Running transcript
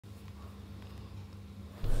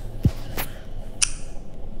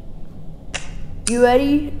You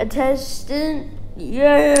ready, attestant?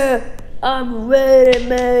 Yeah, I'm ready,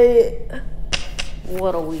 mate.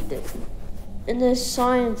 What do we do? In this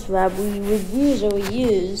science lab, we would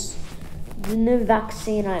use the new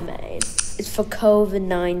vaccine I made. It's for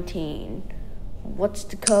COVID-19. What's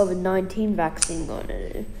the COVID-19 vaccine going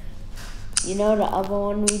to do? You know the other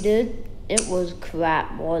one we did? It was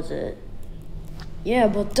crap, was it? Yeah,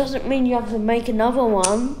 but doesn't mean you have to make another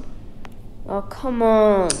one. Oh, come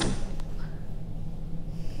on.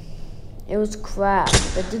 It was crap.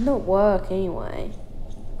 It did not work anyway.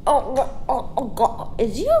 Oh, God.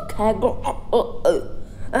 Is he okay?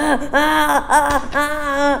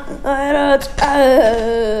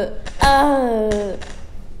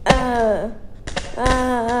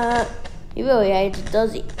 He really hates it,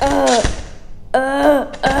 does he?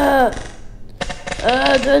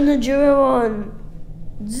 Doing the drill one.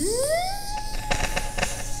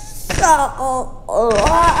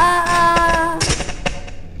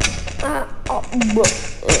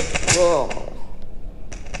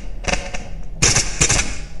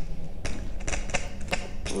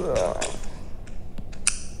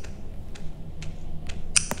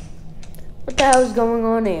 What the hell is going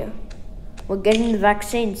on here? We're getting the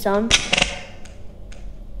vaccine, son.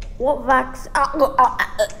 What vaccine?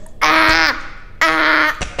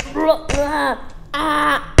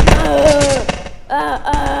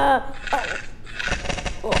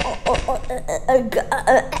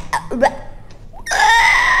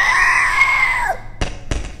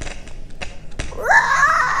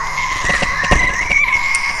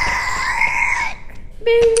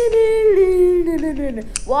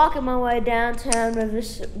 Walking my way downtown with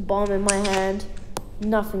this bomb in my hand.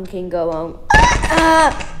 Nothing can go wrong.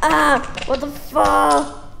 What the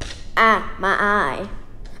fuck? My eye.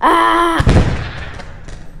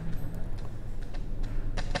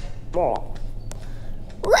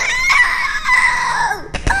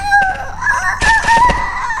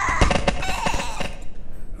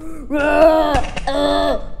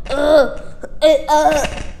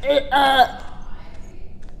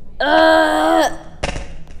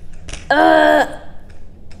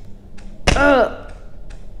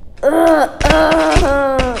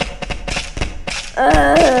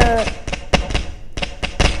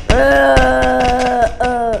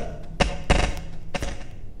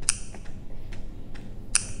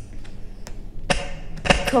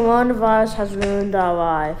 Coronavirus has ruined our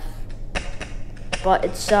life. But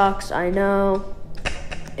it sucks, I know.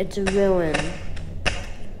 It's a ruin.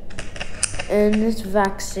 And this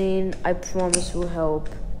vaccine, I promise, will help.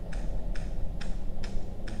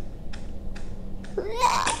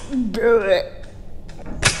 Do it.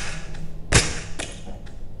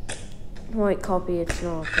 Wait, copy, it's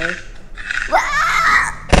not okay.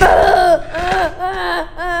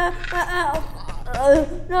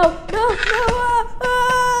 No, God.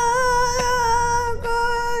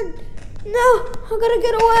 No, I gotta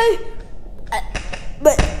get away.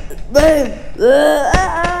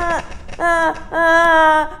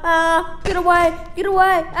 Get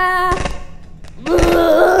away.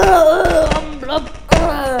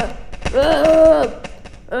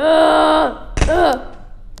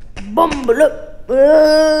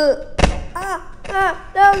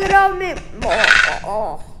 Don't get off me. What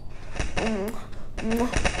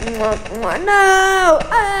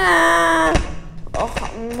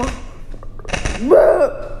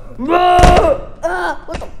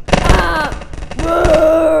the?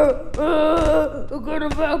 I got a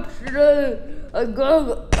vaccinate. I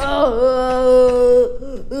got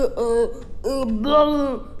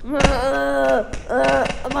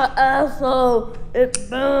my asshole. It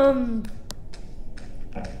burned.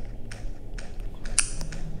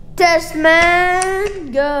 Test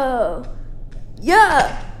man, go.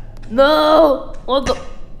 Yeah. No. What the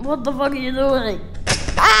fuck are you doing?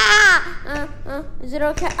 Is it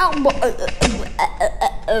okay?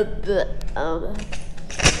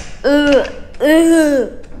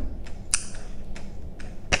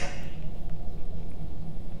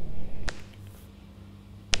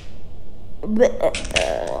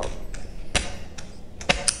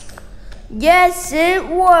 Yes, it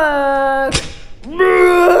worked.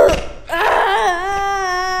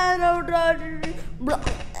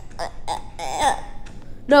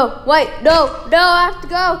 No, wait, no, I have to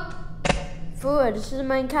go. Forward, this is the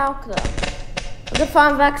main calculator. I gotta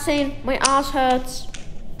find vaccine, my ass hurts.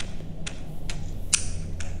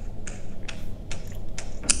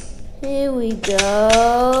 Here we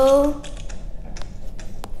go.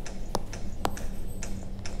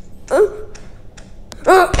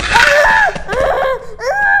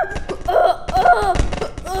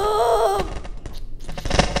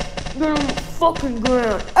 fucking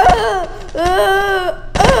ground.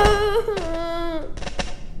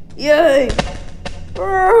 Yay.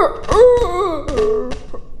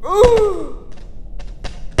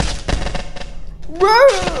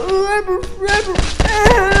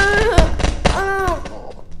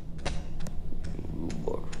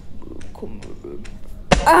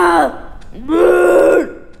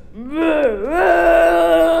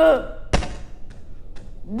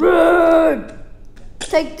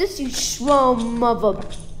 Take this, you slow mother.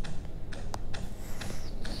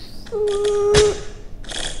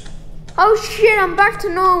 Oh shit, I'm back to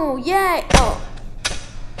normal. Yay. Oh.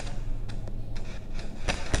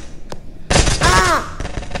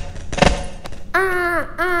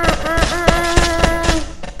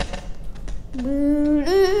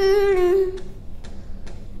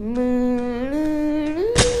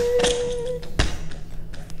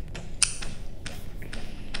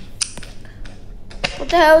 What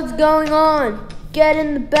the hell's going on? Get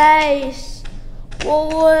in the base.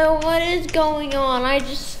 Well, what is going on? I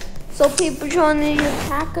just saw people trying to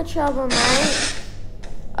attack each other, mate.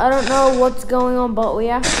 I don't know what's going on, but we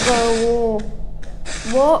have to go to war.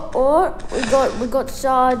 What? We got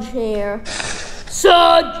Sarge here.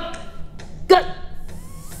 Sarge! Get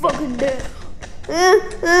fucking down.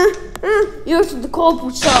 You're the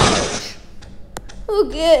Corporal Sarge.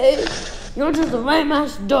 Okay. You're just a lame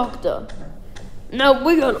ass doctor. Now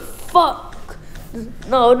we gotta fuck.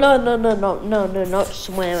 No, not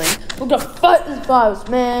swearing. We're gonna fight this virus,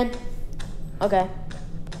 man. Okay.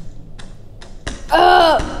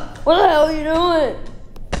 What the hell are you doing?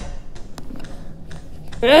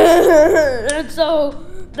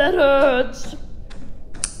 That hurts.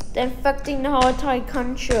 They're infecting the whole entire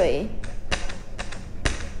country.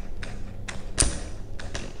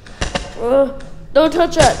 Don't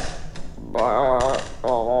touch it.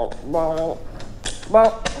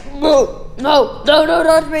 No, don't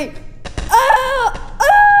touch me.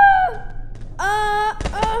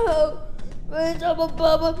 It's up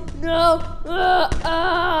above. No.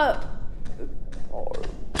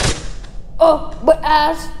 Oh, my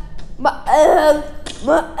ass.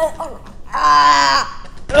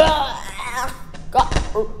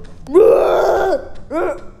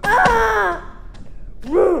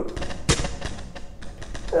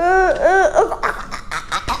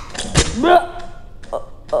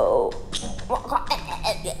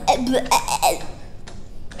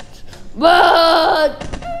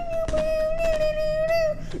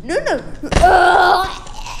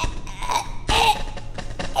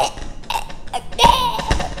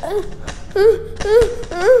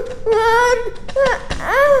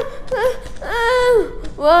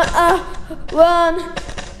 Run!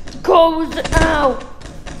 Goes out!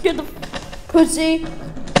 Get the pussy!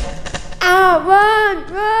 Run!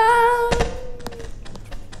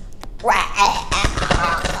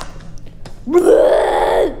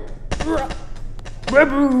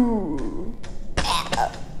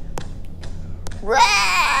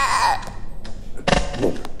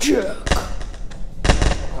 Jerk!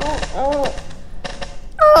 Oh,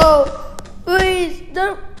 please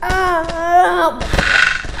don't!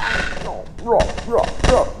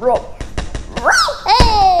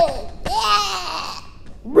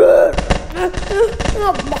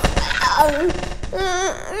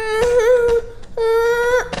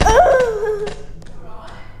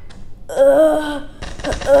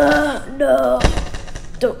 No.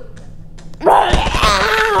 Don't.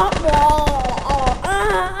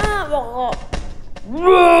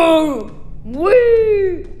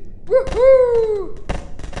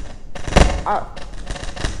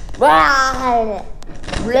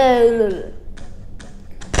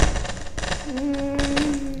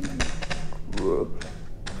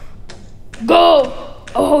 Go!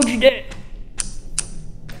 I'll hold you there.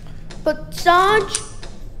 But Sarge,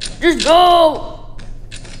 just go!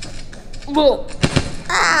 Go!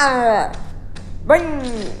 Bring!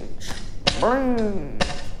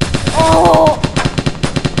 Oh!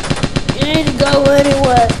 You need to go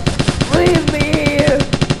anywhere. Leave me here.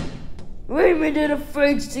 Leave me to the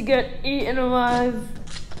fridge to get eaten alive.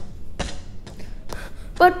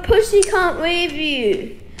 But Pussy can't leave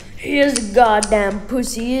you. He is a goddamn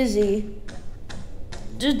pussy, is he?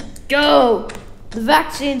 Just go. The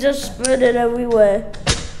vaccines are spread everywhere.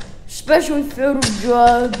 Especially filled with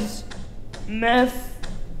drugs, meth,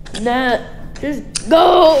 that. Just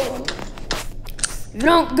go. If you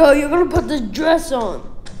don't go, you're gonna put this dress on.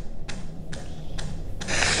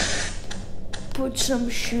 Put some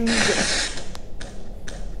shoes on.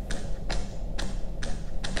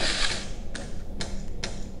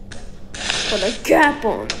 Put a cap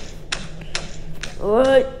on.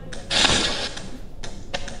 Alright.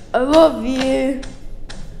 love you.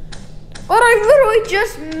 But I literally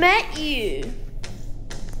just met you.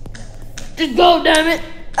 Just go, damn it.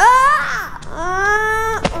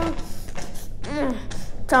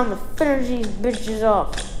 Time to finish these bitches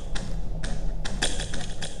off.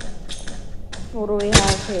 What do we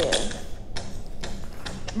have here?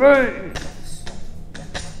 Brains.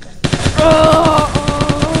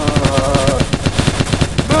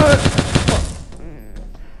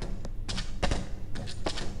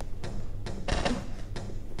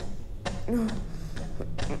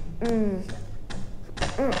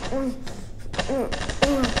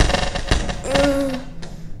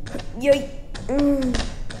 Yay.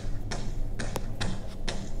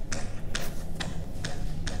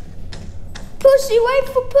 Pussy, wait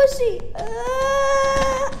for pussy.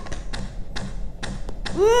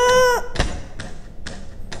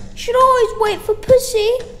 Should always wait for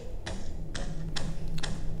pussy.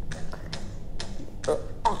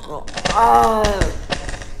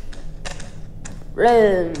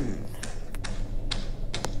 Run.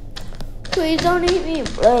 Please don't eat me,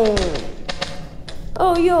 run.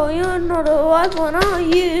 Oh, you're not a live one, are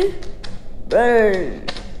you? Burn.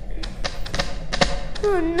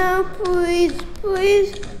 Oh no, please,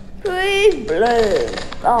 please, please, blood.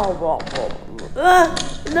 Oh,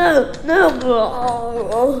 no,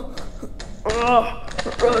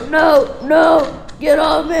 no, get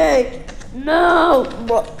on me. No.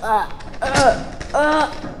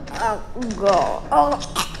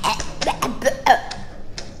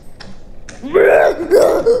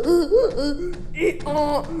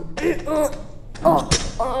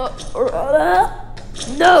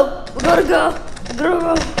 No, we gotta go.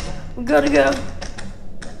 We gotta go.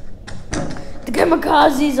 The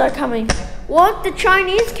kamikazes are coming. What? The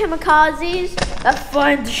Chinese kamikazes that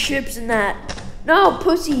find the ships and that? No,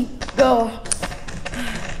 pussy, go.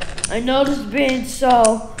 I know this is being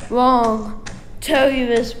so wrong to tell you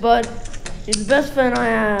this, but you're the best friend I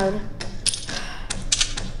had.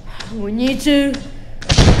 We need to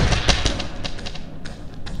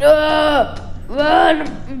run.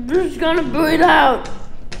 I'm just gonna bleed out.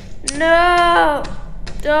 No,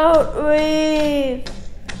 don't leave.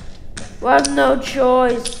 We have no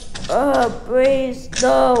choice. Please,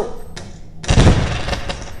 no.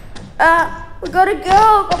 We gotta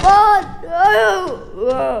go. Come on.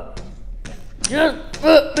 No. Just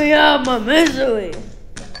put me out of my misery.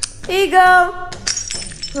 Here you go.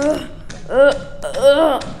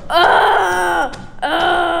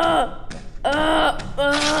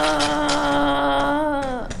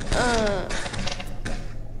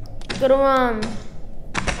 Gotta run.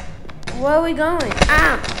 Where are we going?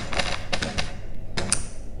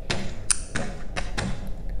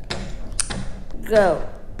 Go.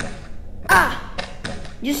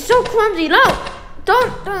 You're so clumsy. No.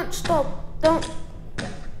 Don't stop. Don't.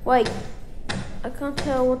 Wait. I can't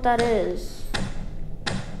tell what that is.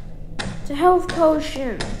 It's a health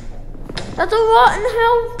potion. That's a rotten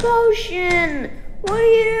health potion. What are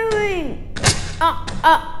you doing?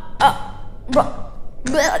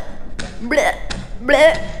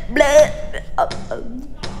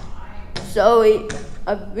 Sorry,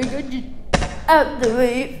 I figured you have to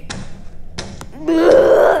leave. What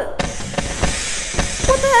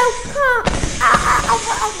the hell?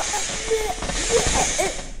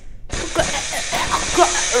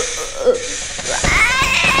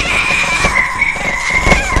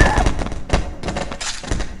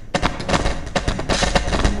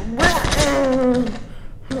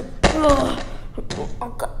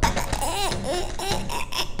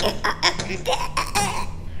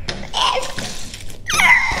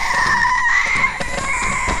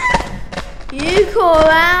 You call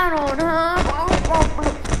out on her.